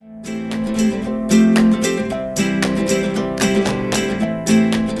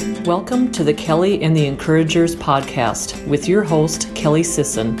Welcome to the Kelly and the Encouragers podcast with your host, Kelly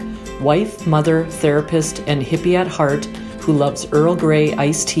Sisson, wife, mother, therapist, and hippie at heart who loves Earl Grey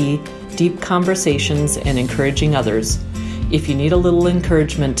iced tea, deep conversations, and encouraging others. If you need a little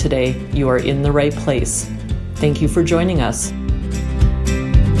encouragement today, you are in the right place. Thank you for joining us.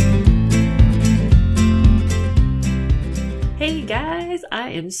 Hey guys, I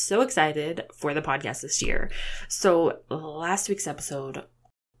am so excited for the podcast this year. So last week's episode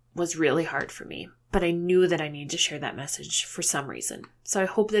was really hard for me, but I knew that I needed to share that message for some reason. So I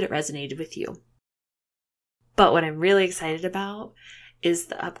hope that it resonated with you. But what I'm really excited about is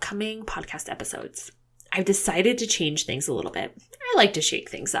the upcoming podcast episodes. I've decided to change things a little bit. I like to shake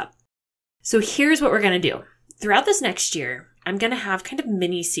things up. So here's what we're going to do. Throughout this next year, I'm going to have kind of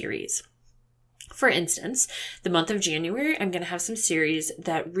mini series. For instance, the month of January, I'm going to have some series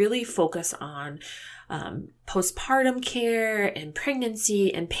that really focus on postpartum care and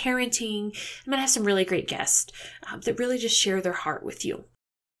pregnancy and parenting. I'm going to have some really great guests that really just share their heart with you.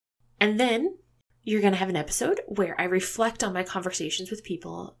 And then you're going to have an episode where I reflect on my conversations with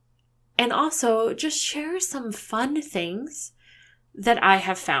people and also just share some fun things that I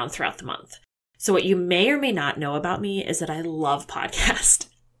have found throughout the month. So what you may or may not know about me is that I love podcasts.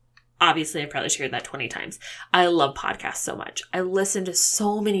 Obviously, I probably shared that 20 times. I love podcasts so much. I listen to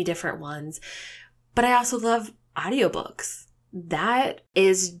so many different ones, but I also love audiobooks. That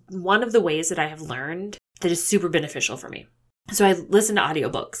is one of the ways that I have learned that is super beneficial for me. So I listen to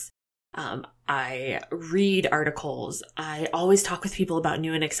audiobooks. I read articles. I always talk with people about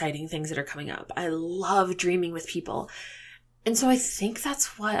new and exciting things that are coming up. I love dreaming with people. And so I think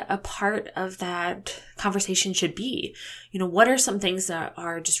that's what a part of that conversation should be. You know, what are some things that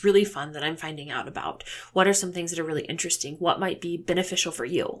are just really fun that I'm finding out about? What are some things that are really interesting? What might be beneficial for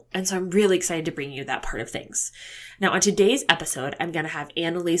you? And so I'm really excited to bring you that part of things. Now, on today's episode, I'm going to have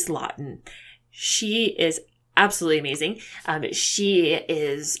Annalise Lawton. She is absolutely amazing. She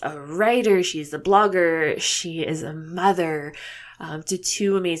is a writer. She's a blogger. She is a mother to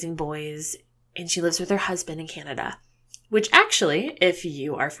two amazing boys, and she lives with her husband in Canada. Which actually, if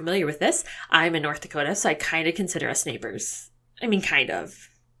you are familiar with this, I'm in North Dakota, so I kind of consider us neighbors. I mean, kind of.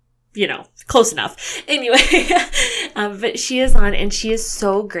 You know, close enough. Anyway, but she is on, and she is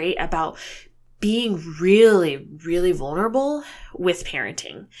so great about being really, really vulnerable with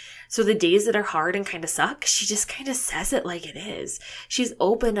parenting. So the days that are hard and kind of suck, she just kind of says it like it is. She's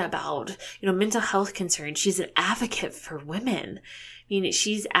open about, mental health concerns. She's an advocate for women. I mean,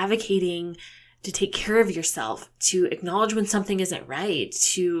 she's advocating to take care of yourself, to acknowledge when something isn't right,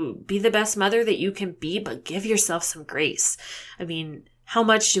 to be the best mother that you can be, but give yourself some grace. I mean, how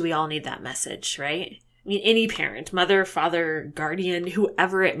much do we all need that message, right? I mean, any parent, mother, father, guardian,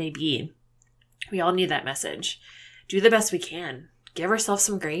 whoever it may be, we all need that message. Do the best we can. Give ourselves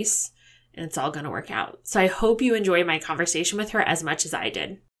some grace, and it's all going to work out. So I hope you enjoy my conversation with her as much as I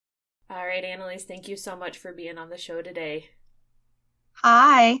did. All right, Annalise, thank you so much for being on the show today.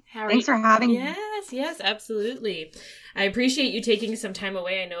 Hi. Thanks for having me. Yes, absolutely. I appreciate you taking some time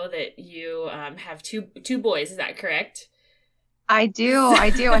away. I know that you have two boys. Is that correct? I do.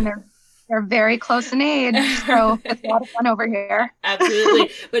 And they're very close in age, so it's a lot of fun over here. Absolutely.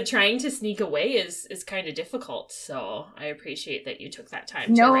 But trying to sneak away is kind of difficult. So I appreciate that you took that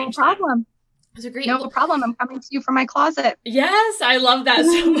time to arrange that. No problem. It was great. No problem. I'm coming to you from my closet. Yes, I love that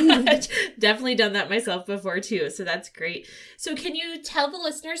so much. Definitely done that myself before too. So that's great. So can you tell the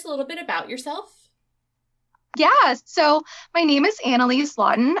listeners a little bit about yourself? Yeah. So my name is Annalise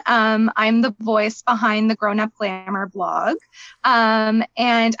Lawton. I'm the voice behind the Grown Up Glamour blog. And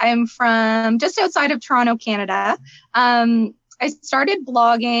I'm from just outside of Toronto, Canada. I started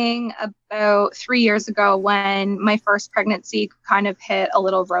blogging about 3 years ago when my first pregnancy kind of hit a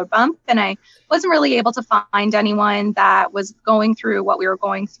little road bump, and I wasn't really able to find anyone that was going through what we were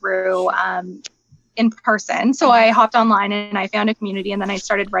going through in person. So I hopped online and I found a community, and then I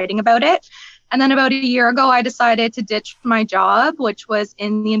started writing about it. And then about a year ago, I decided to ditch my job, which was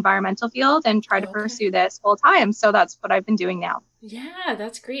in the environmental field, and try to pursue this full time. So that's what I've been doing now. Yeah,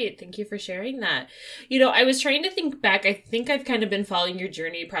 that's great. Thank you for sharing that. I was trying to think back. I think I've kind of been following your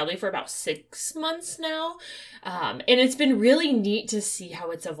journey probably for about 6 months now. And it's been really neat to see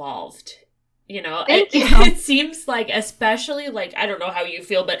how it's evolved. Thank you. It seems like, especially I don't know how you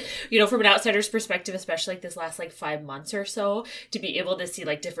feel, but, from an outsider's perspective, especially this last 5 months or so, to be able to see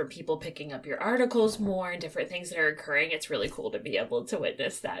different people picking up your articles more and different things that are occurring, it's really cool to be able to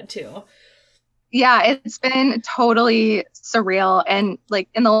witness that too. Yeah, it's been totally surreal. And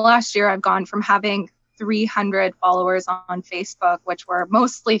in the last year, I've gone from having 300 followers on Facebook, which were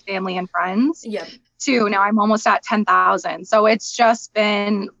mostly family and friends, Yep. to now I'm almost at 10,000. So it's just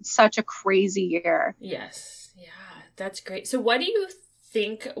been such a crazy year. Yes. Yeah, that's great. So what do you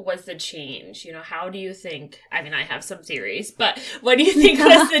think was the change? How do you think, I mean, I have some theories, but what do you think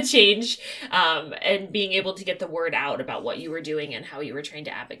was the change and being able to get the word out about what you were doing and how you were trying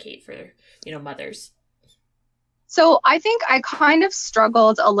to advocate for, mothers? So I think I kind of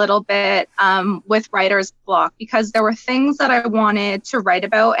struggled a little bit with writer's block because there were things that I wanted to write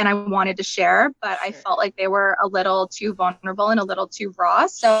about and I wanted to share, but I felt like they were a little too vulnerable and a little too raw.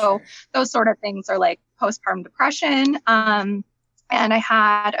 So those sort of things are like postpartum depression. And I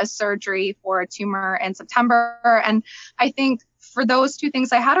had a surgery for a tumor in September. And I think for those two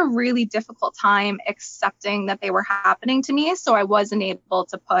things, I had a really difficult time accepting that they were happening to me. So I wasn't able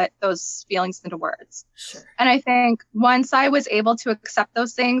to put those feelings into words. Sure. And I think once I was able to accept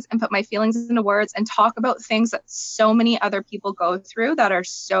those things and put my feelings into words and talk about things that so many other people go through that are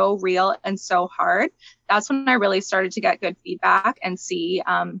so real and so hard, that's when I really started to get good feedback and see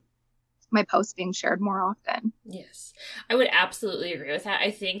my posts being shared more often. Yes, I would absolutely agree with that.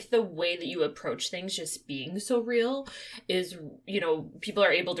 I think the way that you approach things just being so real is, people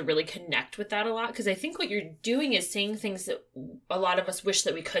are able to really connect with that a lot. Because I think what you're doing is saying things that a lot of us wish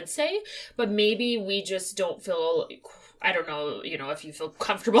that we could say, but maybe we just don't feel, I don't know, if you feel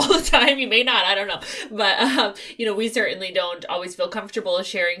comfortable all the time, you may not, I don't know. But, we certainly don't always feel comfortable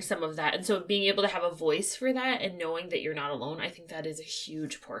sharing some of that. And so being able to have a voice for that and knowing that you're not alone, I think that is a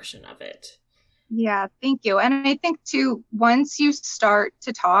huge portion of it. Yeah, thank you. And I think too, once you start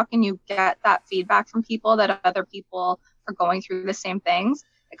to talk and you get that feedback from people that other people are going through the same things,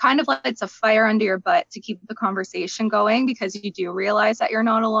 it kind of lights a fire under your butt to keep the conversation going because you do realize that you're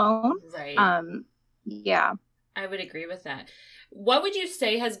not alone. Right. Yeah. I would agree with that. What would you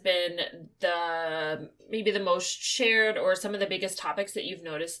say has been maybe the most shared or some of the biggest topics that you've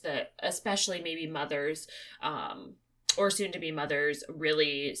noticed that especially maybe mothers or soon-to-be mothers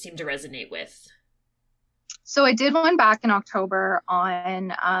really seem to resonate with? So I did one back in October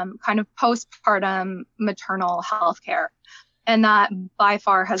on kind of postpartum maternal health care. And that by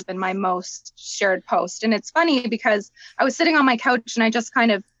far has been my most shared post. And it's funny because I was sitting on my couch and I just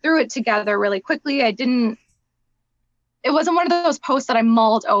kind of threw it together really quickly. It wasn't one of those posts that I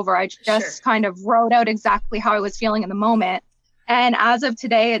mulled over. I just kind of wrote out exactly how I was feeling in the moment. And as of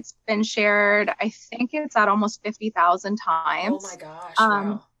today, it's been shared, I think it's at almost 50,000 times. Oh my gosh,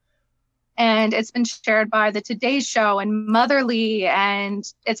 wow. And it's been shared by the Today Show and Motherly, and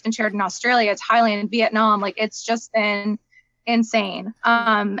it's been shared in Australia, Thailand, Vietnam. Like, it's just been insane.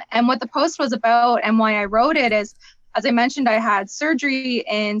 And what the post was about and why I wrote it is, as I mentioned, I had surgery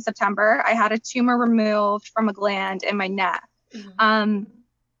in September. I had a tumor removed from a gland in my neck. And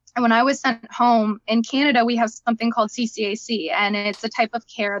when I was sent home in Canada, we have something called CCAC, and it's a type of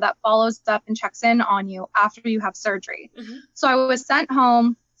care that follows up and checks in on you after you have surgery. So I was sent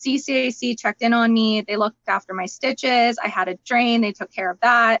home. CCAC checked in on me. They looked after my stitches. I had a drain. They took care of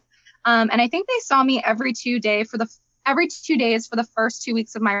that. And I think they saw me every 2 days for the first 2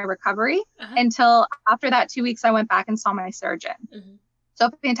 weeks of my recovery until after that 2 weeks, I went back and saw my surgeon.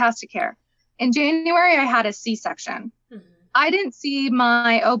 So fantastic care. In January, I had a C-section. I didn't see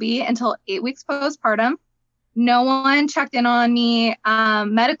my OB until 8 weeks postpartum. No one checked in on me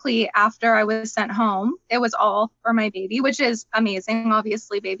medically after I was sent home. It was all for my baby, which is amazing.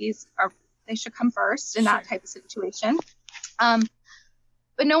 Obviously, they should come first in that type of situation.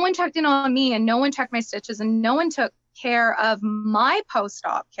 But no one checked in on me, and no one checked my stitches, and no one took care of my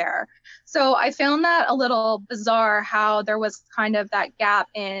post-op care. So I found that a little bizarre how there was kind of that gap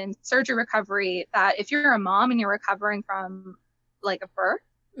in surgery recovery, that if you're a mom and you're recovering from like a birth,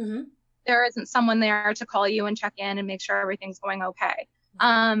 there isn't someone there to call you and check in and make sure everything's going okay.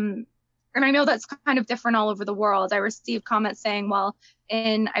 And I know that's kind of different all over the world. I received comments saying, well,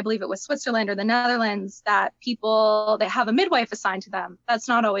 in, I believe it was Switzerland or the Netherlands, that they have a midwife assigned to them. That's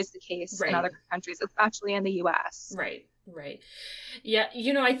not always the case in other countries, especially in the US. Right. Yeah.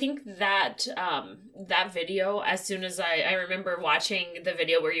 I think that that video, as soon as I remember watching the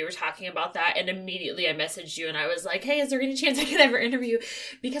video where you were talking about that, and immediately I messaged you and I was like, hey, is there any chance I could ever interview?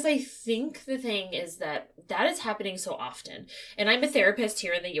 Because I think the thing is that is happening so often. And I'm a therapist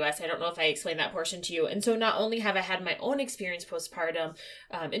here in the US. I don't know if I explained that portion to you. And so not only have I had my own experience postpartum,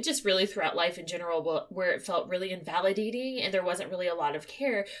 and just really throughout life in general, where it felt really invalidating and there wasn't really a lot of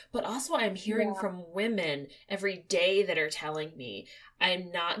care, but also I'm hearing from women every day that are telling me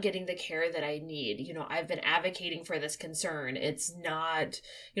I'm not getting the care that I need. I've been advocating for this concern. It's not,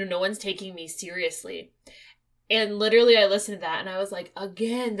 no one's taking me seriously. And literally I listened to that and I was like,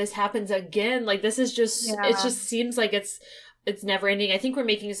 again, this happens again. Like, this is just, it just seems like it's never ending. I think we're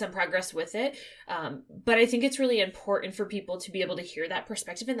making some progress with it. But I think it's really important for people to be able to hear that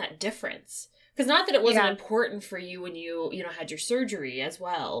perspective and that difference. Because not that it wasn't important for you when you had your surgery as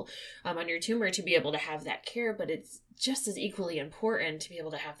well on your tumor to be able to have that care, but it's just as equally important to be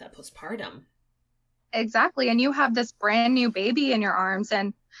able to have that postpartum. Exactly. And you have this brand new baby in your arms.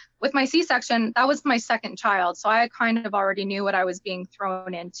 And with my C-section, that was my second child. So I kind of already knew what I was being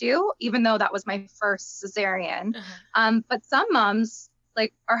thrown into, even though that was my first cesarean. But some moms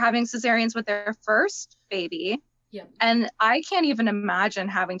like are having cesareans with their first baby. Yep. And I can't even imagine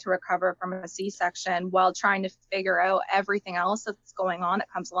having to recover from a C-section while trying to figure out everything else that's going on that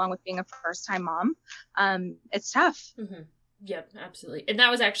comes along with being a first-time mom. It's tough. Mm-hmm. Yep, absolutely. And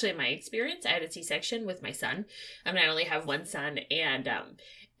that was actually my experience. I had a C-section with my son. I mean, I only have one son, and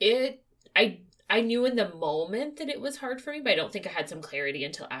I knew in the moment that it was hard for me, but I don't think I had some clarity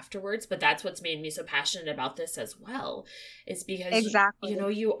until afterwards. But that's what's made me so passionate about this as well, is because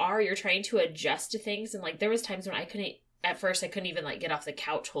you're trying to adjust to things, and like there was times when I couldn't even like get off the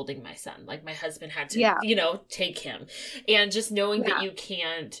couch holding my son. Like my husband had to, take him, and just knowing that you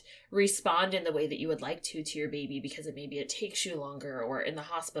can't respond in the way that you would like to your baby because it takes you longer, or in the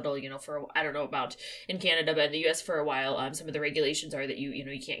hospital, for, I don't know about in Canada, but in the US for a while, some of the regulations are that you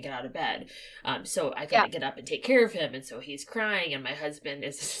can't get out of bed. So I couldn't get up and take care of him. And so he's crying, and my husband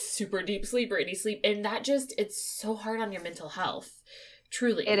is a super deep sleeper, and that just, it's so hard on your mental health.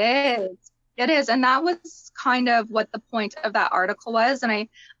 Truly. It is. It is. And that was kind of what the point of that article was. And I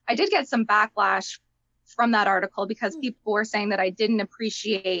did get some backlash from that article because people were saying that I didn't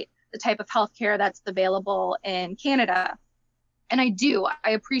appreciate the type of healthcare that's available in Canada. And I do. I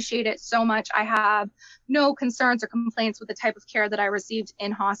appreciate it so much. I have no concerns or complaints with the type of care that I received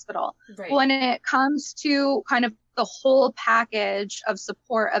in hospital. Right. When it comes to kind of the whole package of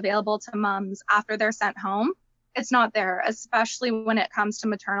support available to moms after they're sent home, it's not there, especially when it comes to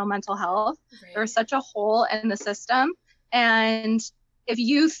maternal mental health. Right. There's such a hole in the system. And if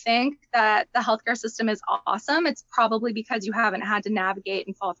you think that the healthcare system is awesome, it's probably because you haven't had to navigate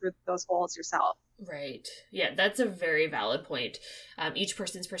and fall through those holes yourself. Right. Yeah, that's a very valid point. Each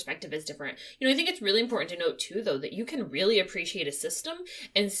person's perspective is different. I think it's really important to note too, though, that you can really appreciate a system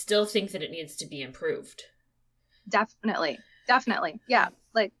and still think that it needs to be improved. Definitely. Yeah.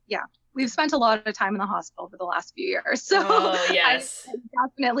 We've spent a lot of time in the hospital for the last few years. So yes.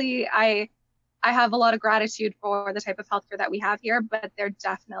 I have a lot of gratitude for the type of healthcare that we have here, but there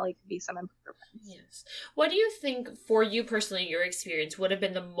definitely could be some improvements. Yes. What do you think, for you personally, your experience would have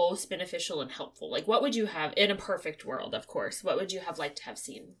been the most beneficial and helpful? Like, what would you have, in a perfect world, of course, what would you have liked to have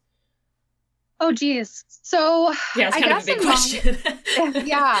seen? Oh, geez. So yeah, it's kind of a big question.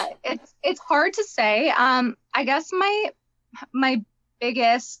 Yeah, it's hard to say. I guess my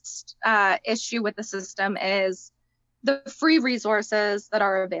biggest issue with the system is the free resources that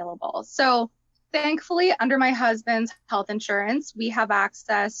are available. So thankfully, under my husband's health insurance, we have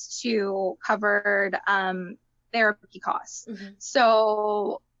access to covered therapy costs. Mm-hmm.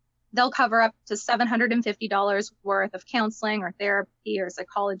 So they'll cover up to $750 worth of counseling or therapy or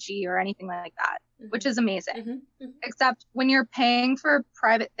psychology or anything like that, mm-hmm. which is amazing. Mm-hmm. Mm-hmm. Except when you're paying for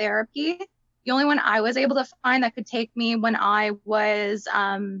private therapy, the only one I was able to find that could take me when I was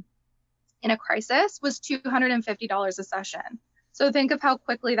in a crisis was $250 a session. So think of how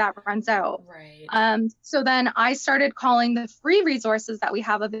quickly that runs out. Right. So then I started calling the free resources that we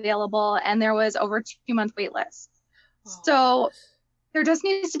have available, and there was over a 2-month wait list. Oh, so gosh. There just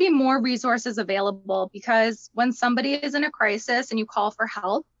needs to be more resources available, because when somebody is in a crisis and you call for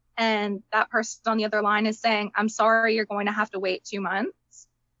help and that person on the other line is saying, I'm sorry, you're going to have to wait 2 months.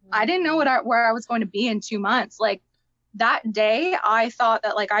 Mm-hmm. I didn't know where I was going to be in 2 months. Like that day, I thought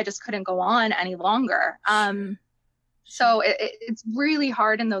that I just couldn't go on any longer. So it's really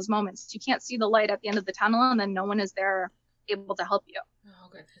hard in those moments. You can't see the light at the end of the tunnel, and then no one is there able to help you. Oh,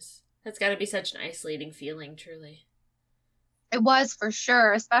 goodness. That's got to be such an isolating feeling, truly. It was, for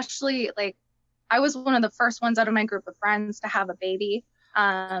sure. Especially, I was one of the first ones out of my group of friends to have a baby.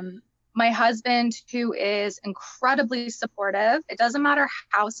 My husband, who is incredibly supportive, it doesn't matter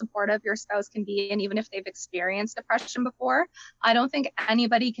how supportive your spouse can be, and even if they've experienced depression before, I don't think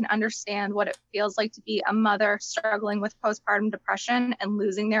anybody can understand what it feels like to be a mother struggling with postpartum depression and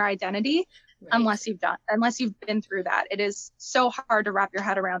losing their identity. Right. Unless you've been through that. It is so hard to wrap your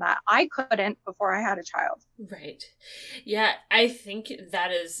head around that. I couldn't before I had a child. Right. Yeah, I think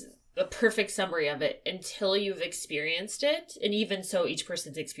that is a perfect summary of it. Until you've experienced it, and even so, each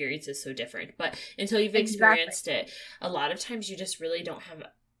person's experience is so different, but until you've experienced it, a lot of times you just really don't have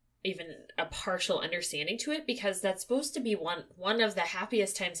even a partial understanding to it, because that's supposed to be one of the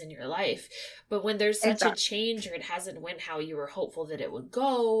happiest times in your life. But when there's such a change, or it hasn't went how you were hopeful that it would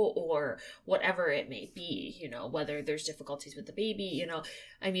go, or whatever it may be, you know, whether there's difficulties with the baby, you know,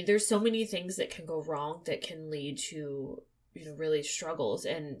 I mean, there's so many things that can go wrong that can lead to, you know, really struggles.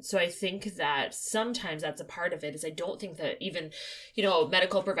 And so I think that sometimes that's a part of it, is I don't think that even, you know,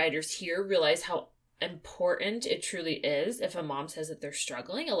 medical providers here realize how important it truly is. If a mom says that they're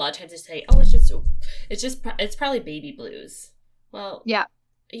struggling, a lot of times they say, oh, it's probably baby blues. Well, yeah,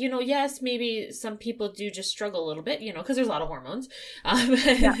 you know, yes, maybe some people do just struggle a little bit, you know, because there's a lot of hormones,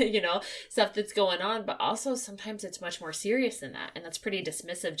 you know, stuff that's going on, but also sometimes it's much more serious than that. And that's pretty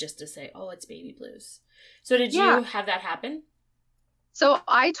dismissive just to say, oh, it's baby blues. So did you have that happen? So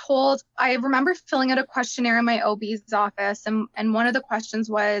I remember filling out a questionnaire in my OB's office, and one of the questions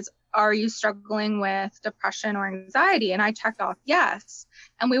was, are you struggling with depression or anxiety? And I checked off yes.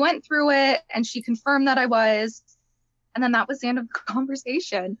 And we went through it, and she confirmed that I was. And then that was the end of the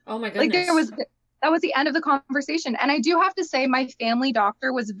conversation. Oh my goodness. Like that was the end of the conversation. And I do have to say, my family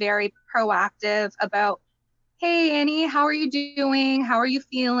doctor was very proactive about, hey, Annie, how are you doing? How are you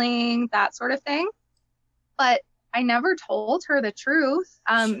feeling? That sort of thing. But I never told her the truth.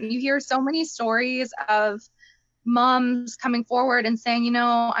 You hear so many stories of moms coming forward and saying, you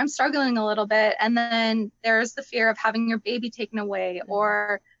know, I'm struggling a little bit. And then there's the fear of having your baby taken away,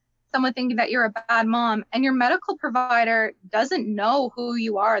 or someone thinking that you're a bad mom, and your medical provider doesn't know who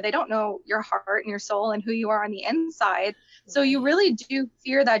you are. They don't know your heart and your soul and who you are on the inside. So you really do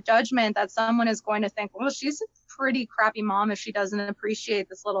fear that judgment that someone is going to think, well, she's a pretty crappy mom if she doesn't appreciate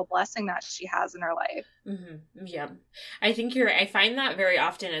this little blessing that she has in her life. Mm-hmm. Yeah. I think I find that very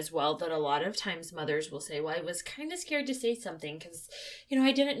often as well, that a lot of times mothers will say, well, I was kind of scared to say something because, you know,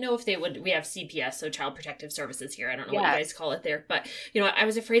 I didn't know if we have CPS, so Child Protective Services here. I don't know what you guys call it there, but, you know, I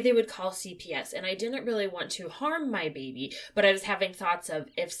was afraid they would call CPS, and I didn't really want to harm my baby, but I was having thoughts of,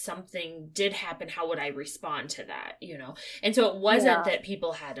 if something did happen, how would I respond to that, you know? And so it wasn't that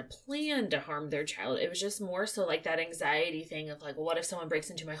people had a plan to harm their child. It was just more so like that anxiety thing of like, well, what if someone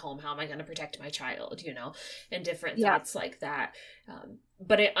breaks into my home? How am I going to protect my child, you know, and different thoughts like that.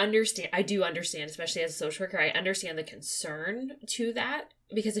 But I do understand, especially as a social worker, I understand the concern to that,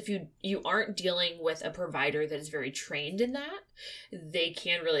 because if you aren't dealing with a provider that is very trained in that, they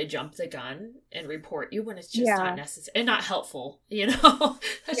can really jump the gun and report you when it's just not necessary and not helpful, you know.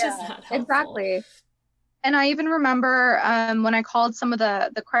 That's just not helpful. Exactly. And I even remember when I called some of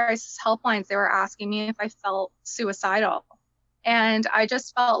the crisis helplines, they were asking me if I felt suicidal. And I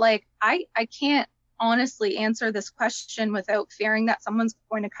just felt like I can't honestly answer this question without fearing that someone's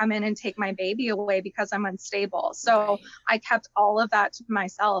going to come in and take my baby away because I'm unstable. So I kept all of that to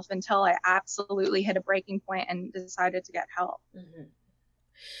myself until I absolutely hit a breaking point and decided to get help. Mm-hmm.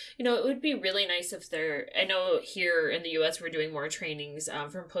 You know, it would be really nice if I know here in the U.S. we're doing more trainings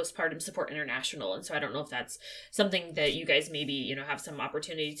from Postpartum Support International. And so I don't know if that's something that you guys maybe, you know, have some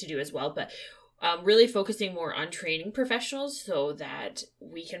opportunity to do as well. But really focusing more on training professionals so that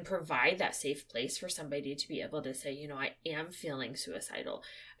we can provide that safe place for somebody to be able to say, you know, I am feeling suicidal.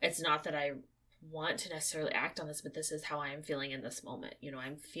 It's not that I want to necessarily act on this, but this is how I am feeling in this moment. You know,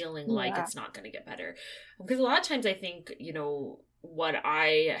 I'm feeling like it's not going to get better. Because a lot of times I think, you know, what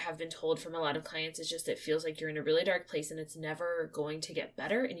I have been told from a lot of clients is just it feels like you're in a really dark place and it's never going to get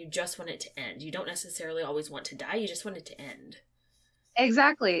better, and you just want it to end. You don't necessarily always want to die. You just want it to end.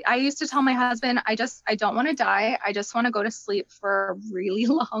 Exactly. I used to tell my husband, I don't want to die. I just want to go to sleep for a really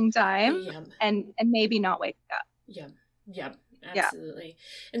long time and maybe not wake up. Yeah, absolutely.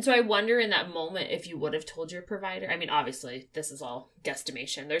 And so I wonder in that moment if you would have told your provider. I mean, obviously this is all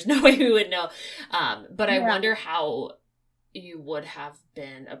guesstimation. There's no way we would know. But I wonder how you would have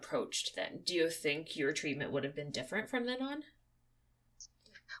been approached then. Do you think your treatment would have been different from then on?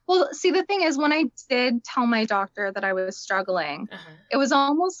 Well, see, the thing is, when I did tell my doctor that I was struggling, it was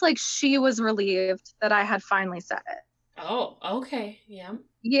almost like she was relieved that I had finally said it. Oh, okay. Yeah.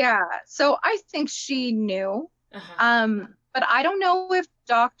 Yeah. So I think she knew. But I don't know if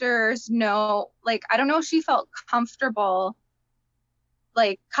doctors know, like, I don't know if she felt comfortable,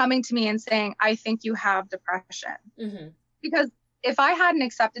 like, coming to me and saying, I think you have depression. Because if I hadn't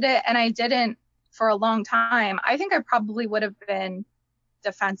accepted it, and I didn't for a long time, I think I probably would have been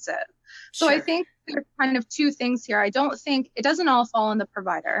defensive. So I think there's kind of two things here. I don't think it doesn't all fall on the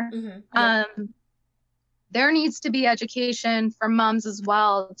provider. There needs to be education for moms as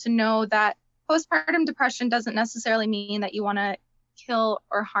well to know that postpartum depression doesn't necessarily mean that you want to kill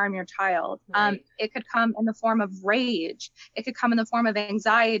or harm your child. Right. It could come in the form of rage. It could come in the form of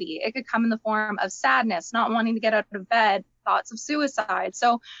anxiety. It could come in the form of sadness, not wanting to get out of bed, thoughts of suicide.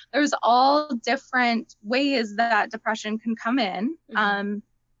 So there's all different ways that depression can come in.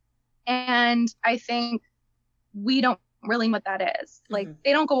 And I think we don't really know what that is. Like,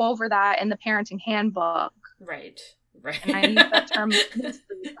 they don't go over that in the parenting handbook. Right. And I use that term loosely,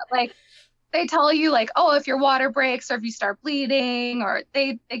 but like, they tell you like, oh, if your water breaks or if you start bleeding, or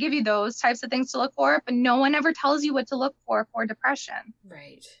they give you those types of things to look for, but no one ever tells you what to look for depression.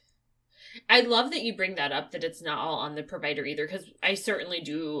 Right. I love that you bring that up, that it's not all on the provider either, because I certainly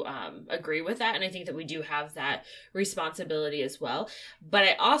do agree with that. And I think that we do have that responsibility as well. But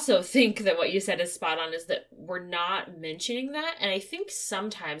I also think that what you said is spot on, is that we're not mentioning that. And I think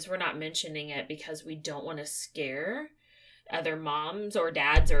sometimes we're not mentioning it because we don't want to scare other moms or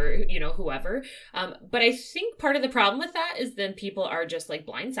dads or, you know, whoever. But I think part of the problem with that is then people are just like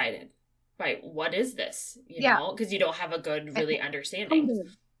blindsided by what is this, you know, because you don't have a good, really understanding.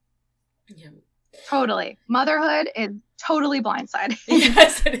 Yeah. Totally. Motherhood is totally blindsided.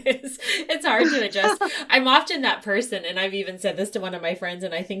 Yes, it is. It's hard to adjust. I'm often that person, and I've even said this to one of my friends,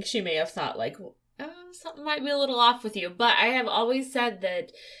 and I think she may have thought like, something might be a little off with you. But I have always said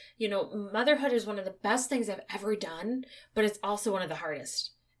that, you know, motherhood is one of the best things I've ever done, but it's also one of the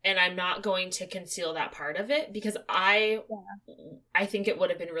hardest. And I'm not going to conceal that part of it, because I think it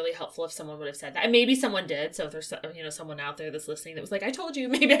would have been really helpful if someone would have said that. And maybe someone did. So if there's, you know, someone out there that's listening that was like, I told you,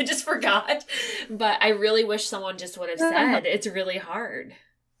 maybe I just forgot. But I really wish someone just would have said, it's really hard.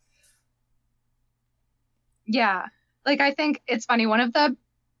 Yeah. Like, I think it's funny. One of the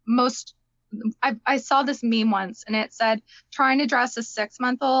most, I saw this meme once, and it said, trying to dress a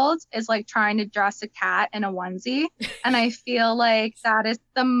 6-month-old is like trying to dress a cat in a onesie. And I feel like that is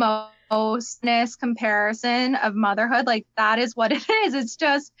the mostness comparison of motherhood. Like, that is what it is. It's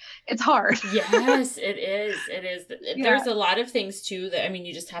just, it's hard. Yes, it is. It is. There's a lot of things too that, I mean,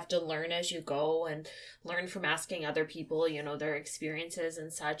 you just have to learn as you go and learn from asking other people, you know, their experiences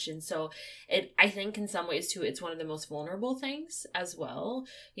and such. And so I think in some ways too, it's one of the most vulnerable things as well,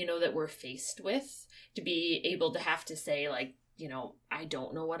 you know, that we're faced with, to be able to have to say like, you know, I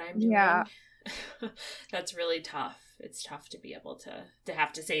don't know what I'm doing. Yeah. That's really tough. It's tough to be able to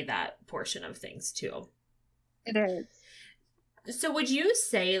have to say that portion of things too. It is. So would you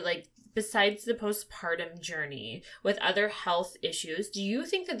say, like, besides the postpartum journey with other health issues, do you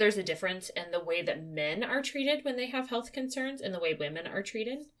think that there's a difference in the way that men are treated when they have health concerns and the way women are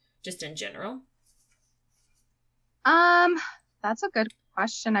treated, just in general? That's a good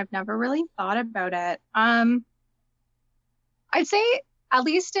question. I've never really thought about it. I'd say, at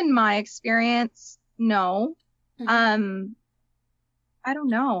least in my experience, no. I don't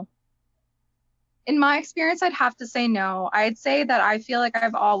know. In my experience, I'd have to say no. I'd say that I feel like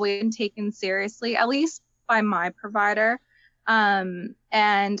I've always been taken seriously, at least by my provider. And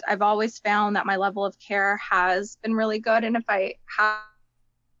I've always found that my level of care has been really good. And if I have...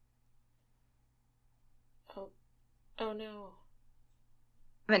 Oh no.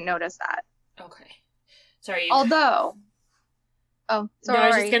 I haven't noticed that. Okay. Sorry. Although... Oh, sorry. No, I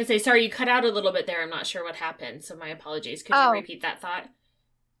was just going to say, sorry, you cut out a little bit there. I'm not sure what happened, so my apologies. Could you repeat that thought?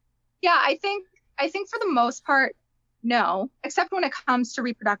 Yeah, I think for the most part, no, except when it comes to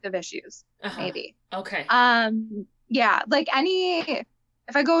reproductive issues, maybe. Okay. Yeah, like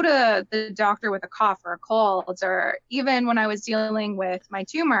if I go to the doctor with a cough or a cold, or even when I was dealing with my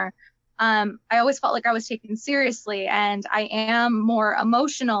tumor, I always felt like I was taken seriously, and I am more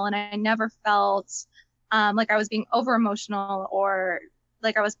emotional, and I never felt like I was being over emotional, or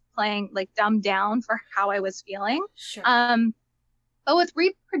like I was playing like dumbed down for how I was feeling. Sure. But with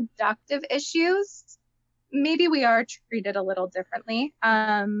reproductive issues, maybe we are treated a little differently.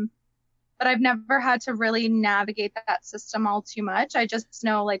 But I've never had to really navigate that system all too much. I just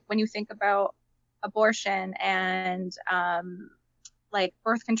know, like, when you think about abortion and like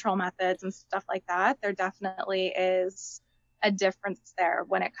birth control methods and stuff like that, there definitely is a difference there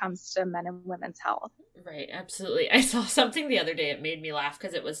when it comes to men and women's health. Right, absolutely. I saw something the other day. It made me laugh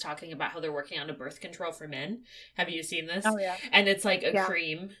because it was talking about how they're working on a birth control for men. Have you seen this? Oh, yeah. And it's like a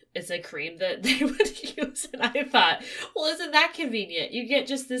cream. It's a cream that they would use. And I thought, well, isn't that convenient? You get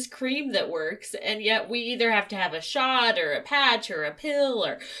just this cream that works, and yet we either have to have a shot or a patch or a pill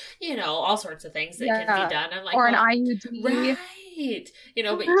or, you know, all sorts of things that can be done. I'm like, or an IUD. Right. You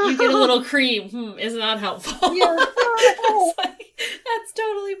know, but you get a little cream. Is not helpful. Yeah. It's like, that's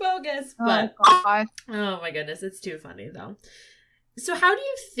totally bogus. But oh my goodness, it's too funny though. So how do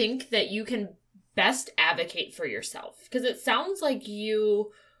you think that you can best advocate for yourself? Because it sounds like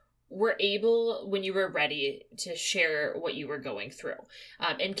you were able, when you were ready, to share what you were going through,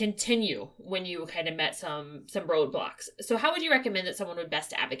 and continue when you kind of met some roadblocks. So how would you recommend that someone would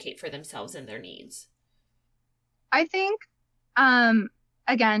best advocate for themselves and their needs? I think,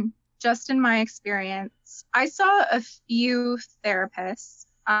 again, just in my experience, I saw a few therapists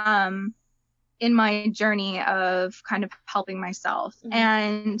in my journey of kind of helping myself. Mm-hmm.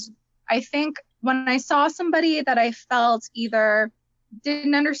 And I think when I saw somebody that I felt either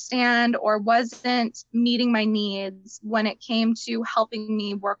didn't understand or wasn't meeting my needs when it came to helping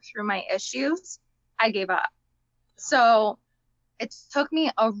me work through my issues, I gave up. So it took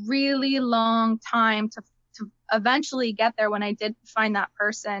me a really long time to eventually get there when I did find that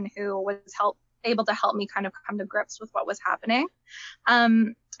person who was able to help me kind of come to grips with what was happening.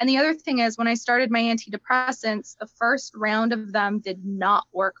 And the other thing is, when I started my antidepressants, the first round of them did not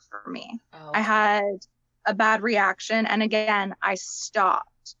work for me. Oh. I had a bad reaction. And again, I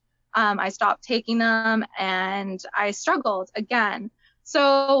stopped. I stopped taking them and I struggled again.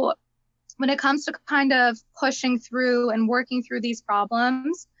 So when it comes to kind of pushing through and working through these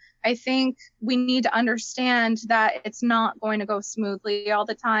problems, I think we need to understand that it's not going to go smoothly all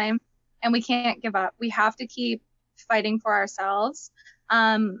the time, and we can't give up. We have to keep fighting for ourselves.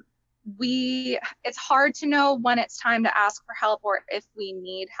 It's hard to know when it's time to ask for help or if we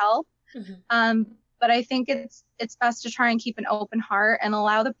need help. Mm-hmm. But I think it's best to try and keep an open heart and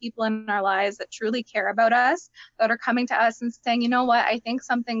allow the people in our lives that truly care about us, that are coming to us and saying, you know what, I think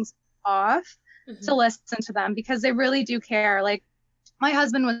something's off, mm-hmm. to listen to them, because they really do care. Like, my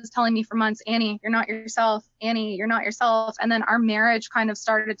husband was telling me for months, Annie, you're not yourself. Annie, you're not yourself. And then our marriage kind of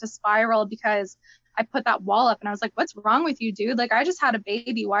started to spiral because I put that wall up and I was like, what's wrong with you, dude? Like, I just had a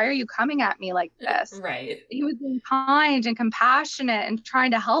baby. Why are you coming at me like this? Right. He was being kind and compassionate and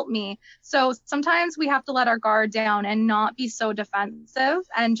trying to help me. So sometimes we have to let our guard down and not be so defensive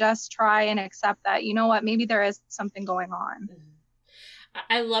and just try and accept that, you know what, maybe there is something going on. Mm-hmm.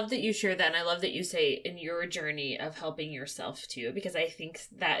 I love that you share that, and I love that you say in your journey of helping yourself too, because I think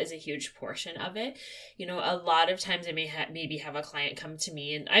that is a huge portion of it. You know, a lot of times I may maybe have a client come to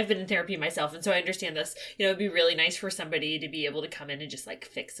me, and I've been in therapy myself, and so I understand this. You know, it'd be really nice for somebody to be able to come in and just like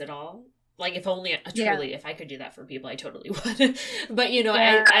fix it all. Like, if only truly, if I could do that for people, I totally would. But, you know,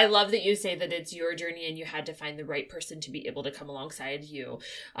 yeah. I love that you say that it's your journey and you had to find the right person to be able to come alongside you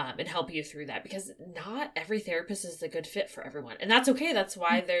and help you through that, because not every therapist is a good fit for everyone. And that's okay. That's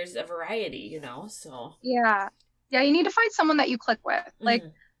why there's a variety, you know, so. Yeah. Yeah. You need to find someone that you click with. Like,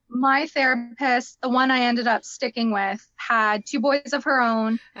 mm-hmm. My therapist, the one I ended up sticking with, had 2 boys of her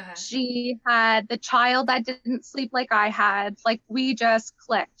own. Uh-huh. She had the child that didn't sleep like I had. Like, we just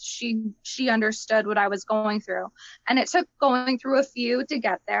clicked. She understood what I was going through. And it took going through a few to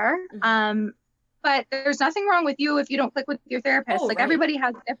get there. Mm-hmm. But there's nothing wrong with you if you don't click with your therapist. Like, right. Everybody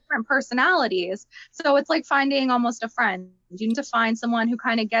has different personalities. So it's like finding almost a friend. You need to find someone who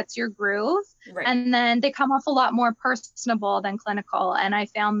kind of gets your groove. Right. And then they come off a lot more personable than clinical. And I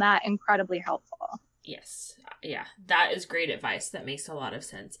found that incredibly helpful. Yes. Yeah. That is great advice. That makes a lot of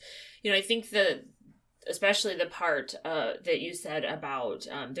sense. You know, I think especially the part that you said about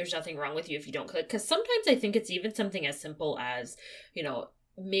there's nothing wrong with you if you don't click. Because sometimes I think it's even something as simple as, you know,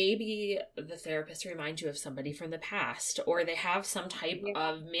 maybe the therapist reminds you of somebody from the past, or they have some type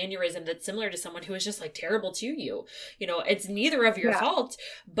of mannerism that's similar to someone who was just like terrible to you. You know, it's neither of your fault,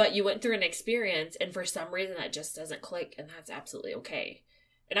 but you went through an experience and for some reason that just doesn't click, and that's absolutely okay.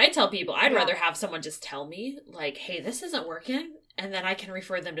 And I tell people I'd rather have someone just tell me like, hey, this isn't working, and then I can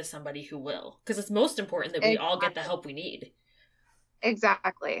refer them to somebody who will, because it's most important that we all get the help we need.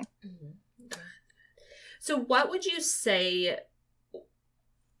 Exactly. Mm-hmm. So what would you say,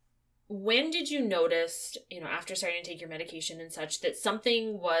 when did you notice, you know, after starting to take your medication and such, that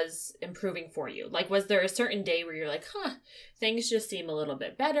something was improving for you? Like, was there a certain day where you're like, things just seem a little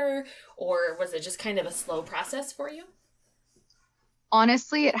bit better? Or was it just kind of a slow process for you?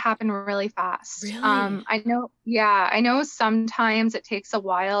 Honestly, it happened really fast. Really? I know sometimes it takes a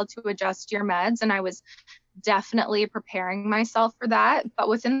while to adjust your meds, and I was definitely preparing myself for that. But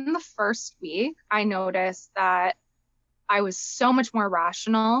within the first week, I noticed that I was so much more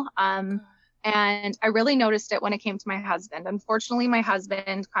rational. And I really noticed it when it came to my husband. Unfortunately, my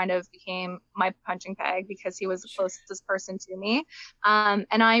husband kind of became my punching bag because he was the closest person to me. And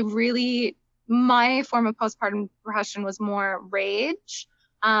my form of postpartum depression was more rage.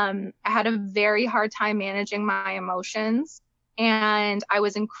 I had a very hard time managing my emotions, and I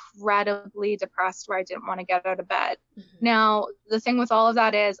was incredibly depressed where I didn't want to get out of bed. Mm-hmm. Now, the thing with all of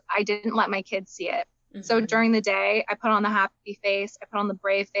that is I didn't let my kids see it. Mm-hmm. So during the day, I put on the happy face, I put on the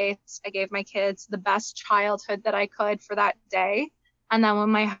brave face. I gave my kids the best childhood that I could for that day. And then when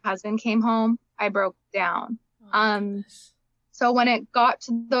my husband came home, I broke down. So when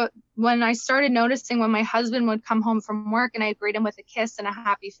I started noticing when my husband would come home from work and I'd greet him with a kiss and a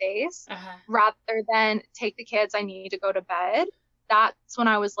happy face, rather than take the kids, I need to go to bed. That's when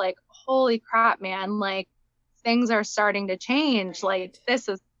I was like, holy crap, man, like things are starting to change. Like, this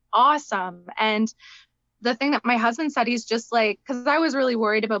is awesome. And the thing that my husband said, he's just like, because I was really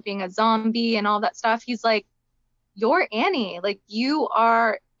worried about being a zombie and all that stuff. He's like, you're Annie, like you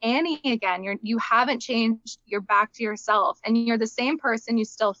are Annie again. You haven't changed. You're back to yourself and you're the same person. You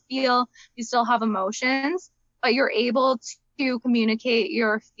still feel, you still have emotions, but you're able to communicate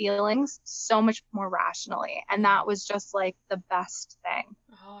your feelings so much more rationally. And that was just like the best thing.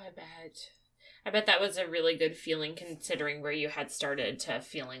 Oh, I bet that was a really good feeling considering where you had started to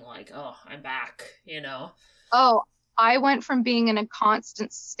feeling like, oh, I'm back, you know? Oh, I went from being in a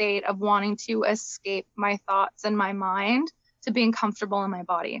constant state of wanting to escape my thoughts and my mind to being comfortable in my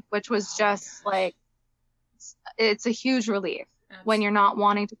body, which was just like, it's a huge relief when you're not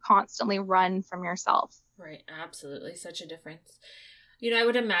wanting to constantly run from yourself. Right. Absolutely. Such a difference. You know, I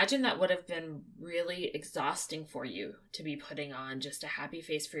would imagine that would have been really exhausting for you to be putting on just a happy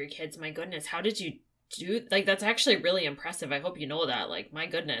face for your kids. My goodness. How did you do? Like, that's actually really impressive. I hope you know that. Like, my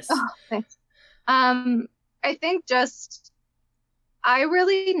goodness. Oh, thanks. I think I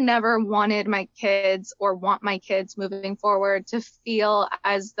really never wanted my kids or want my kids moving forward to feel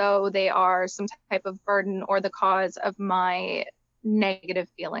as though they are some type of burden or the cause of my negative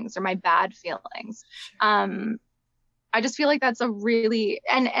feelings or my bad feelings. I just feel like that's a really,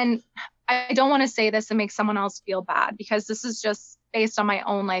 and I don't want to say this and make someone else feel bad because this is just based on my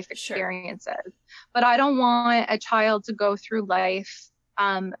own life experiences, but I don't want a child to go through life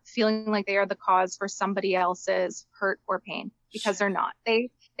feeling like they are the cause for somebody else's hurt or pain because they're not. They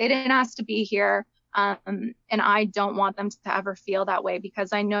didn't ask to be here. And I don't want them to ever feel that way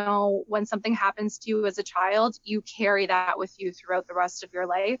because I know when something happens to you as a child, you carry that with you throughout the rest of your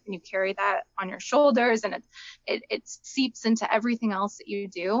life and you carry that on your shoulders and it seeps into everything else that you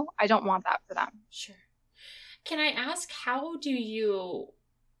do. I don't want that for them. Sure. Can I ask, how do you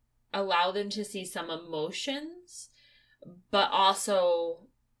allow them to see some emotions, but also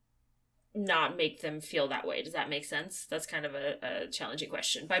not make them feel that way? Does that make sense? That's kind of a challenging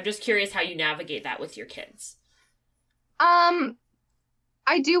question, but I'm just curious how you navigate that with your kids.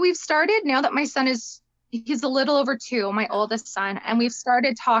 I do. We've started now that my son he's a little over 2, my oldest son, and we've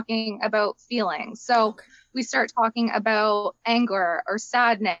started talking about feelings. So we start talking about anger or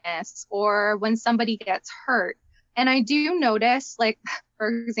sadness or when somebody gets hurt. And I do notice, like, for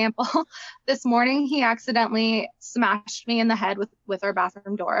example, this morning he accidentally smashed me in the head with our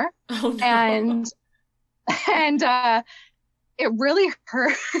bathroom door. Oh, no. And it really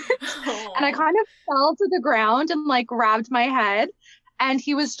hurt. Oh. And I kind of fell to the ground and like grabbed my head. And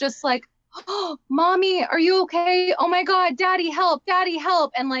he was just like, oh, mommy, are you okay? Oh my God, daddy, help, daddy,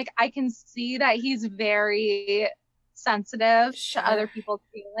 help. And like, I can see that he's very sensitive to other people's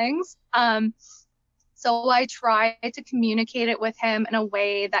feelings. So I try to communicate it with him in a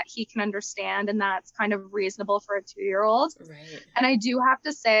way that he can understand and that's kind of reasonable for a 2-year-old. Right. And I do have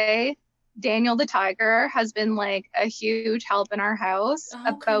to say, Daniel the tiger has been like a huge help in our house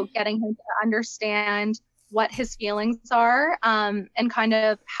about getting him to understand what his feelings are, and kind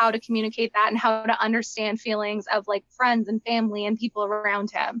of how to communicate that and how to understand feelings of like friends and family and people around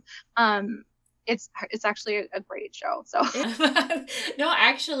him. It's actually a great show. So no,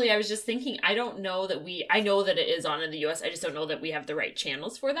 actually, I was just thinking, I don't know that I know that it is on in the US. I just don't know that we have the right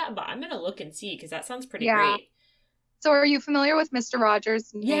channels for that, but I'm going to look and see because that sounds pretty great. So are you familiar with Mr.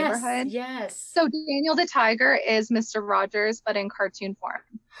 Rogers' Neighborhood? Yes. So Daniel the tiger is Mr. Rogers, but in cartoon form.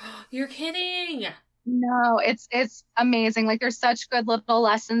 You're kidding. No, it's amazing. Like there's such good little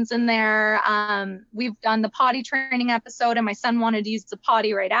lessons in there. We've done the potty training episode and my son wanted to use the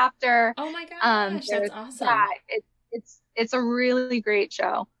potty right after. Oh my gosh, that's awesome. Yeah, it's a really great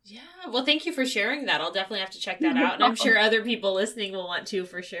show. Yeah. Well, thank you for sharing that. I'll definitely have to check that out. And I'm sure other people listening will want to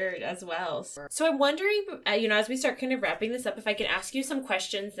for sure as well. So I'm wondering, as we start kind of wrapping this up, if I can ask you some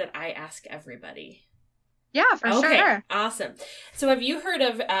questions that I ask everybody. Yeah, for sure. Awesome. So have you heard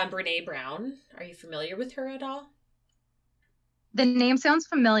of Brene Brown? Are you familiar with her at all? The name sounds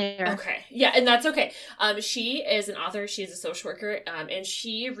familiar. Okay. Yeah, and that's okay. She is an author. She's a social worker, and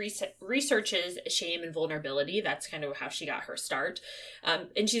she researches shame and vulnerability. That's kind of how she got her start.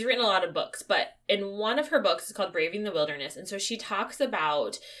 And she's written a lot of books, but in one of her books is called Braving the Wilderness. And so she talks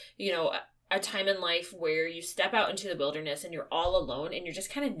about, a time in life where you step out into the wilderness and you're all alone and you're just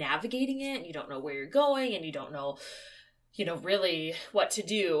kind of navigating it and you don't know where you're going and you don't know, really what to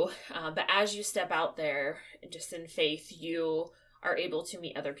do. But as you step out there, just in faith, you are able to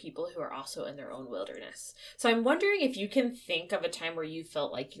meet other people who are also in their own wilderness. So I'm wondering if you can think of a time where you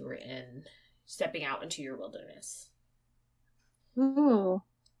felt like you were stepping out into your wilderness. Ooh.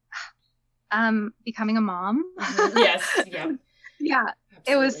 Becoming a mom. Mm-hmm. Yes. Yeah. Yeah.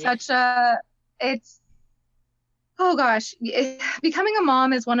 Absolutely. It was oh gosh. Becoming a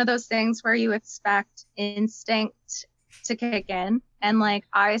mom is one of those things where you expect instinct to kick in. And like,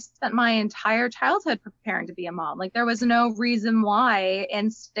 I spent my entire childhood preparing to be a mom. Like, there was no reason why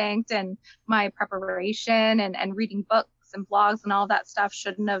instinct and my preparation and reading books and blogs and all that stuff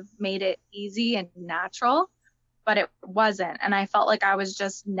shouldn't have made it easy and natural, but it wasn't. And I felt like I was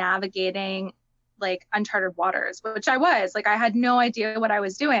just navigating like uncharted waters, which I was. Like, I had no idea what I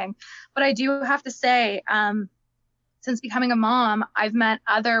was doing. But I do have to say, since becoming a mom, I've met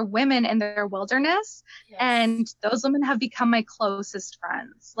other women in their wilderness, yes. And those women have become my closest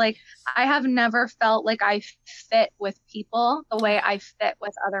friends. Like, I have never felt like I fit with people the way I fit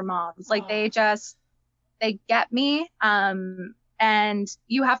with other moms. Like, they get me. And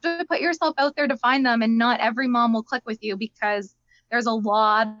you have to put yourself out there to find them, and not every mom will click with you because there's a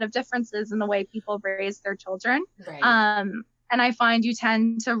lot of differences in the way people raise their children. Right. And I find you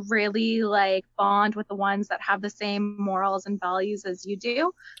tend to really like bond with the ones that have the same morals and values as you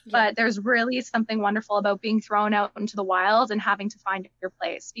do. Yeah. But there's really something wonderful about being thrown out into the wild and having to find your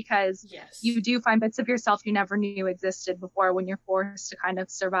place, because you do find bits of yourself you never knew existed before when you're forced to kind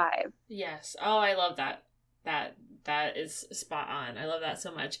of survive. Yes. Oh, I love that. That is spot on. I love that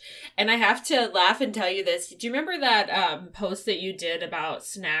so much. And I have to laugh and tell you this. Do you remember that post that you did about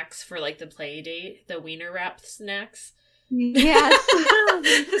snacks for like the play date, the wiener wrap snacks? Yes.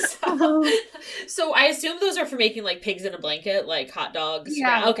 So I assume those are for making like pigs in a blanket, like hot dogs.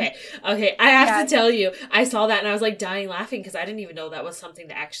 Yeah. Okay. I have to tell you, I saw that and I was like dying laughing because I didn't even know that was something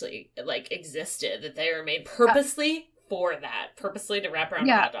that actually like existed, that they were made purposely for that, purposely to wrap around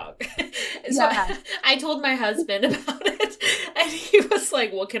a hot dog. So I told my husband about it, and he was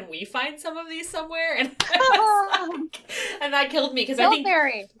like, well, can we find some of these somewhere? And I was like, and that killed me because I think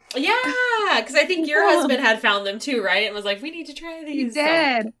because I think your husband had found them too, right? And was like, we need to try these. He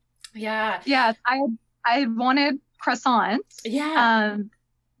did. So, yeah. I wanted croissants. Yeah.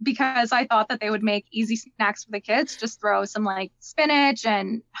 Because I thought that they would make easy snacks for the kids. Just throw some like spinach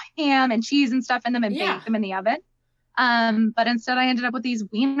and ham and cheese and stuff in them and bake them in the oven. But instead I ended up with these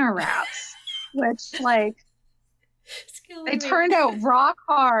wiener wraps, which like they turned out rock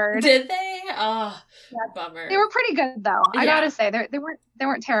hard. Did they? Oh, bummer. They were pretty good though. I gotta say they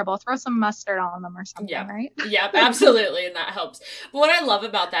weren't terrible. Throw some mustard on them or something, right? Yeah, absolutely, and that helps. But what I love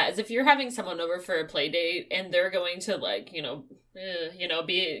about that is if you're having someone over for a play date and they're going to like,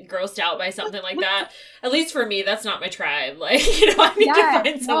 be grossed out by something like that. At least for me, that's not my tribe. Like, I need to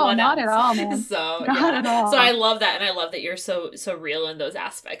find someone not else. At all, man. So not at all. So I love that, and I love that you're so real in those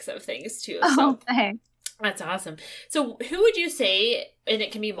aspects of things too. Oh, thanks. That's awesome. So who would you say, and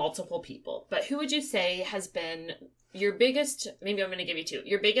it can be multiple people, but who would you say has been your biggest, maybe I'm going to give you two,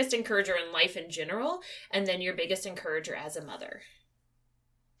 your biggest encourager in life in general, and then your biggest encourager as a mother?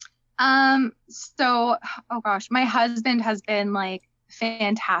 So, oh gosh, my husband has been like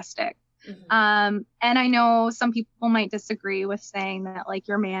fantastic. Mm-hmm. And I know some people might disagree with saying that like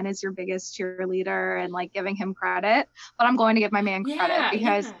your man is your biggest cheerleader and like giving him credit, but I'm going to give my man credit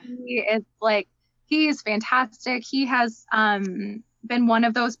because he is like, he's fantastic. He has, been one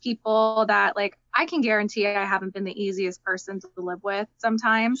of those people that like, I can guarantee I haven't been the easiest person to live with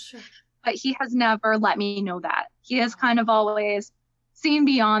sometimes, but he has never let me know that. He has kind of always seen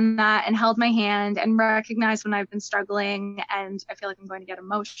beyond that and held my hand and recognized when I've been struggling, and I feel like I'm going to get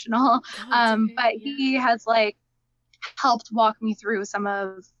emotional. But he has like helped walk me through some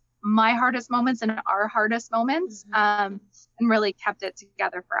of my hardest moments and our hardest moments, and really kept it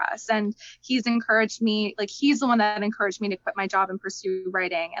together for us. And he's encouraged me, like he's the one that encouraged me to quit my job and pursue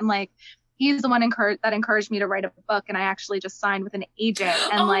writing. And like, he's the one that encouraged me to write a book. And I actually just signed with an agent.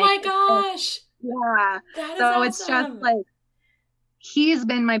 And my gosh. Yeah. That is so awesome. It's just like, he's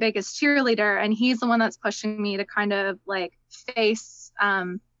been my biggest cheerleader, and he's the one that's pushing me to kind of like face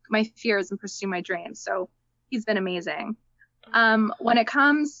my fears and pursue my dreams. So he's been amazing. When it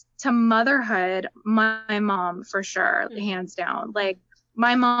comes to motherhood, my mom for sure, hands down. Like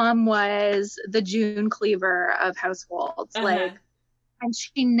my mom was the June Cleaver of households. Like, and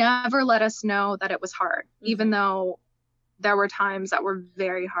she never let us know that it was hard, even though there were times that were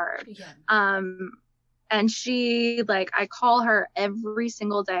very hard. And she, like, I call her every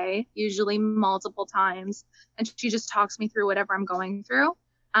single day, usually multiple times, and she just talks me through whatever I'm going through.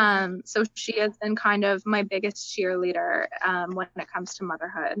 So she has been kind of my biggest cheerleader when it comes to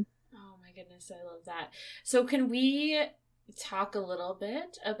motherhood. Oh my goodness, I love that. So can we talk a little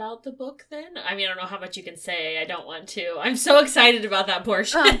bit about the book then? I mean, I don't know how much you can say. I don't want to. I'm so excited about that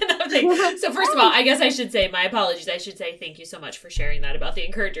portion of things. So first of all, I guess I should say, my apologies. I should say thank you so much for sharing that about the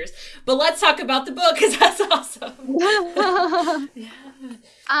Encouragers. But let's talk about the book, because that's awesome. Yeah.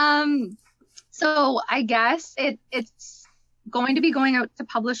 So I guess it's going to be going out to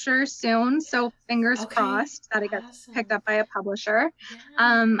publishers soon, so fingers crossed that it gets picked up by a publisher.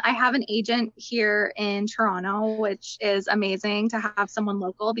 Yeah. I have an agent here in Toronto, which is amazing to have someone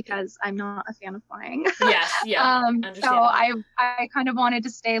local because I'm not a fan of flying. Yes, yeah. So I kind of wanted to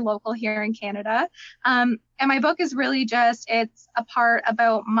stay local here in Canada. And my book is really it's a part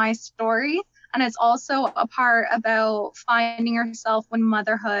about my story. And it's also a part about finding yourself when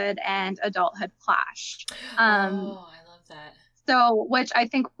motherhood and adulthood clash. I love that. So, which I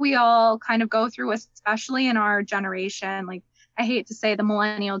think we all kind of go through, especially in our generation. Like, I hate to say the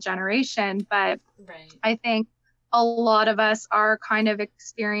millennial generation, but I think a lot of us are kind of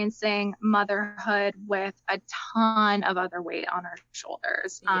experiencing motherhood with a ton of other weight on our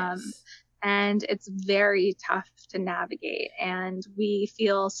shoulders. Yes. And it's very tough to navigate. And we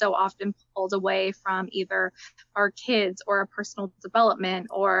feel so often pulled away from either our kids or our personal development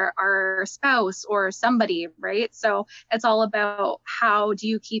or our spouse or somebody, right? So it's all about how do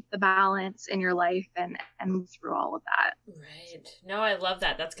you keep the balance in your life and move through all of that. Right. No, I love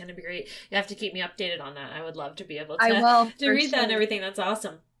that. That's going to be great. You have to keep me updated on that. I would love to be able to read that and everything. That's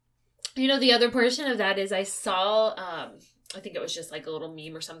awesome. You know, the other portion of that is I saw, I think it was just like a little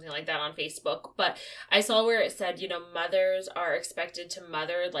meme or something like that on Facebook, but I saw where it said, you know, mothers are expected to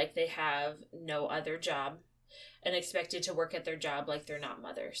mother like they have no other job and expected to work at their job like they're not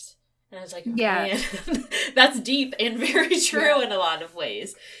mothers. And I was like, man, that's deep and very true in a lot of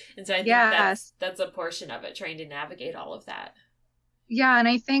ways. And so I think that's a portion of it, trying to navigate all of that. Yeah. And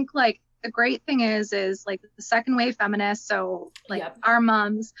I think like the great thing is like the second wave feminists, so like our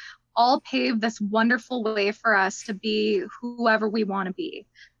moms, all pave this wonderful way for us to be whoever we want to be,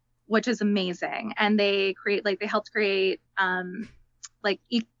 which is amazing. And they helped create like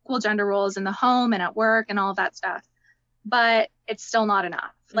equal gender roles in the home and at work and all of that stuff. But it's still not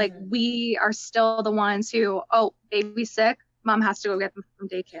enough. Mm-hmm. Like we are still the ones who, baby's sick, mom has to go get them from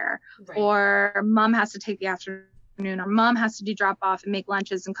daycare, or mom has to take the afternoon, or mom has to do drop off and make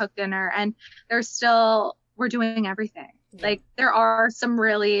lunches and cook dinner. And we're doing everything. Yeah. Like there are some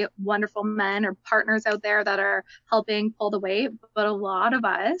really wonderful men or partners out there that are helping pull the weight, but a lot of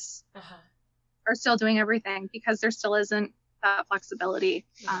us are still doing everything because there still isn't that flexibility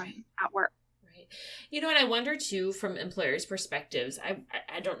at work. Right. You know, and I wonder too, from employers' perspectives,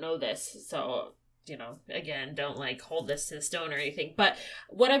 I don't know this, so, you know, again, don't like hold this to the stone or anything, but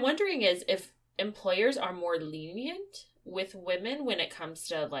what I'm wondering is if employers are more lenient with women when it comes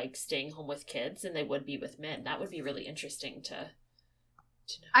to like staying home with kids than they would be with men. That would be really interesting to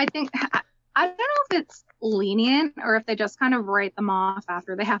know. I think, I don't know if it's lenient or if they just kind of write them off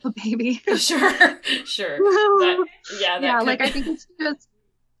after they have a baby. Sure. Like I think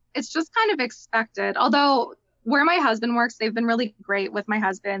it's just kind of expected. Although where my husband works, they've been really great with my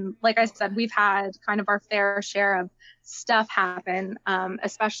husband. Like I said, we've had kind of our fair share of stuff happen,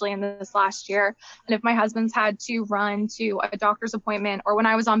 especially in this last year. And if my husband's had to run to a doctor's appointment, or when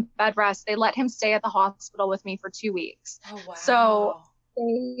I was on bed rest, they let him stay at the hospital with me for 2 weeks. Oh, wow. So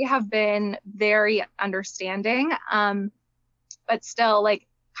they have been very understanding. But still, like,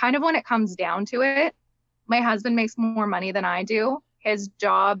 kind of when it comes down to it, my husband makes more money than I do. His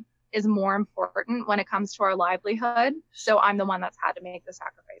job is more important when it comes to our livelihood. So I'm the one that's had to make the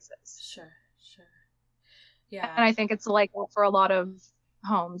sacrifices. Sure. Yeah. And I think it's like that for a lot of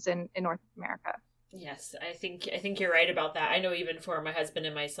homes in North America. Yes, I think you're right about that. I know even for my husband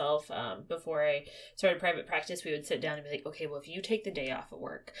and myself, before I started private practice, we would sit down and be like, okay, well, if you take the day off of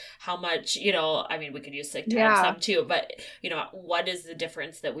work, how much, you know, I mean, we could use sick time some too, but, you know, what is the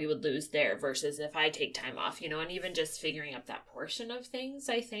difference that we would lose there versus if I take time off, you know, and even just figuring up that portion of things,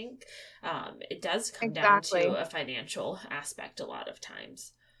 I think it does come down to a financial aspect a lot of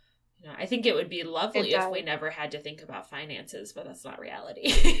times. You know, I think it would be lovely if we never had to think about finances, but that's not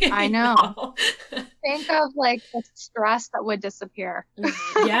reality. I know. Think of like the stress that would disappear.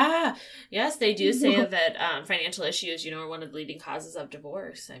 Yeah. Yes, they do say that financial issues, you know, are one of the leading causes of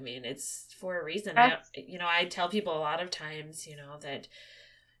divorce. I mean, it's for a reason. I tell people a lot of times, you know, that,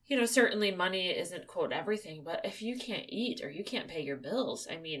 you know, certainly money isn't, quote, everything, but if you can't eat or you can't pay your bills,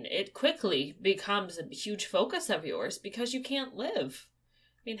 I mean, it quickly becomes a huge focus of yours because you can't live.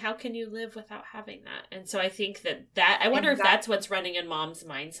 I mean, how can you live without having that? And so I think that I wonder if that's what's running in mom's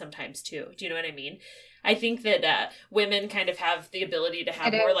mind sometimes too. Do you know what I mean? I think that women kind of have the ability to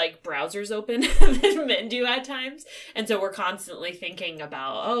have It more is. like browsers open than men do at times. And so we're constantly thinking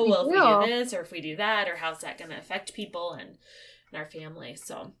about, oh, well, if we do this or if we do that, or how's that going to affect people and our family.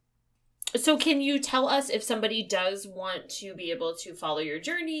 So can you tell us, if somebody does want to be able to follow your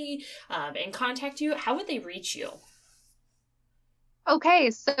journey and contact you, how would they reach you? Okay,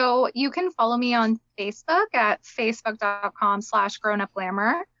 so you can follow me on Facebook at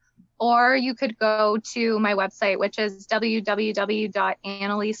facebook.com/grownupglamour, or you could go to my website, which is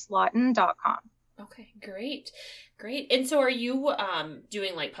www.annalieslawton.com. Okay, great. And so are you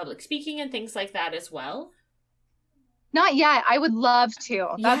doing like public speaking and things like that as well? Not yet. I would love to.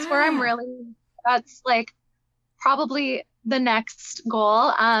 That's where I'm that's like probably the next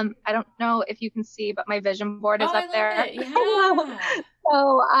goal. I don't know if you can see, but my vision board is up there. Yeah.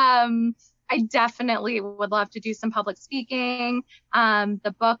 So I definitely would love to do some public speaking.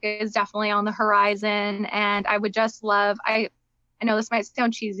 The book is definitely on the horizon, and I would just love, I know this might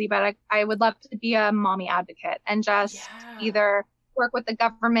sound cheesy, but I would love to be a mommy advocate and just either work with the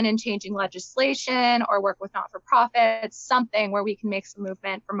government in changing legislation or work with not-for-profits, something where we can make some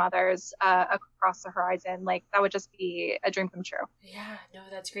movement for mothers across the horizon. Like, that would just be a dream come true. Yeah, no,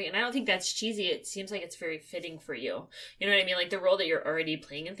 that's great. And I don't think that's cheesy. It seems like it's very fitting for you. You know what I mean? Like the role that you're already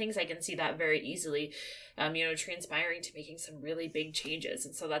playing in things, I can see that very easily, transpiring to making some really big changes.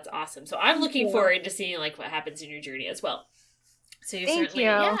 And so that's awesome. So I'm looking forward to seeing like what happens in your journey as well. So you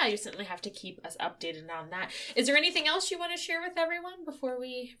certainly have to keep us updated on that. Is there anything else you want to share with everyone before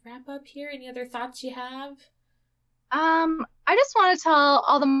we wrap up here? Any other thoughts you have? I just want to tell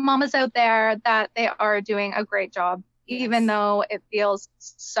all the mamas out there that they are doing a great job, even though it feels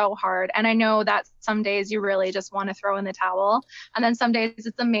so hard. And I know that some days you really just want to throw in the towel, and then some days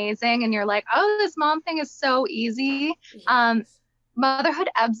it's amazing and you're like, oh, this mom thing is so easy. Motherhood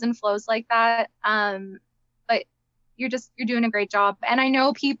ebbs and flows like that. But you're doing a great job. And I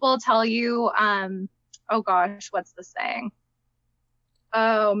know people tell you, oh gosh, what's the saying?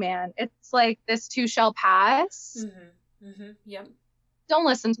 Oh man, it's like, this too shall pass. Yep. Don't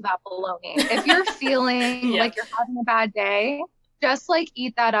listen to that baloney. If you're feeling like you're having a bad day, just like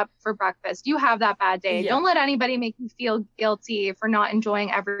eat that up for breakfast. You have that bad day. Don't let anybody make you feel guilty for not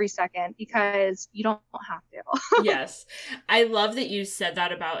enjoying every second, because you don't have to. Yes. I love that you said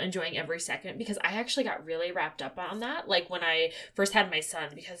that about enjoying every second, because I actually got really wrapped up on that. Like when I first had my son,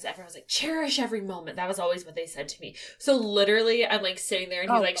 because everyone was like, cherish every moment. That was always what they said to me. So literally I'm like sitting there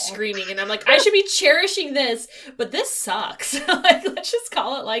and he's like screaming and I'm like, I should be cherishing this, but this sucks. Like, let's just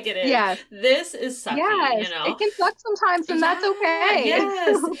call it like it is. Yes. This is sucky, It can suck sometimes, and that's okay.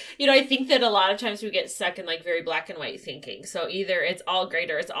 Yes. I think that a lot of times we get stuck in like very black and white thinking. So either it's all great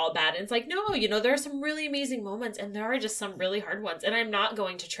or it's all bad. And it's like, no, there are some really amazing moments and there are just some really hard ones. And I'm not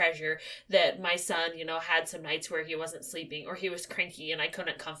going to treasure that my son, had some nights where he wasn't sleeping or he was cranky and I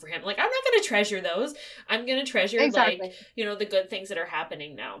couldn't comfort him. Like, I'm not going to treasure those. I'm going to treasure the good things that are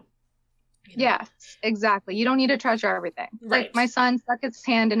happening now. Yes, exactly. You don't need to treasure everything. Right. Like my son stuck his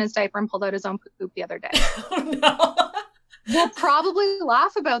hand in his diaper and pulled out his own poop the other day. Oh no. We'll probably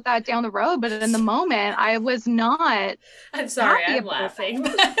laugh about that down the road, but in the moment, I was not. I'm sorry, I'm laughing.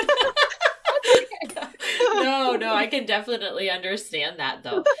 No, I can definitely understand that,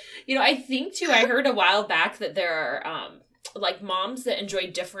 though. I think, too, I heard a while back that there are, like, moms that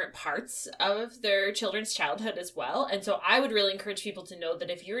enjoy different parts of their children's childhood as well. And so I would really encourage people to know that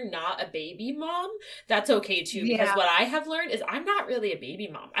if you're not a baby mom, that's okay, too. Because what I have learned is I'm not really a baby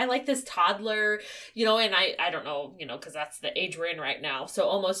mom. I like this toddler, and I don't know, because that's the age we're in right now. So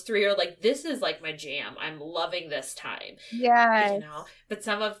almost 3 are like, this is like my jam. I'm loving this time. Yeah. But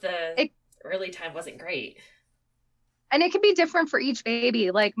some of the early time wasn't great. And it can be different for each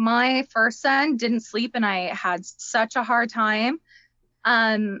baby. Like my first son didn't sleep and I had such a hard time.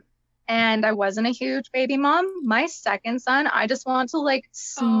 And I wasn't a huge baby mom. My second son, I just want to like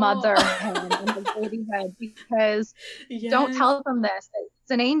smother him in his baby head, because don't tell them this.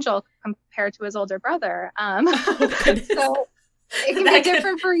 It's an angel compared to his older brother. So it can be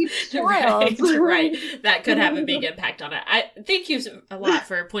different for each child. Right. That could have a big impact on it. I thank you a lot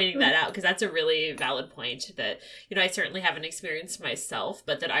for pointing that out, because that's a really valid point that, I certainly haven't experienced myself,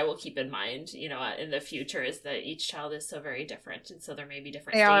 but that I will keep in mind, in the future, is that each child is so very different. And so there may be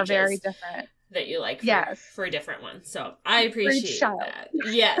different stages. They are very different. That you like for a different one. So I appreciate that.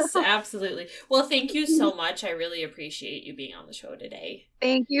 Yes, absolutely. Well, thank you so much. I really appreciate you being on the show today.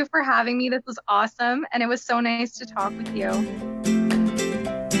 Thank you for having me. This was awesome. And it was so nice to talk with you.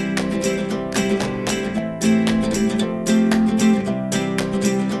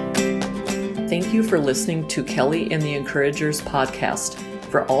 Thank you for listening to Kelly and the Encouragers podcast.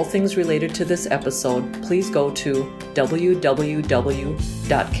 For all things related to this episode, please go to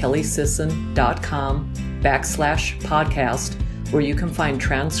www.kellysisson.com/podcast, where you can find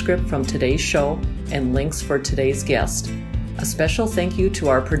transcript from today's show and links for today's guest. A special thank you to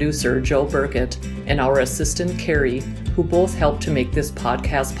our producer, Joe Burkett, and our assistant, Carrie, who both helped to make this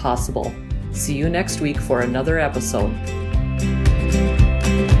podcast possible. See you next week for another episode.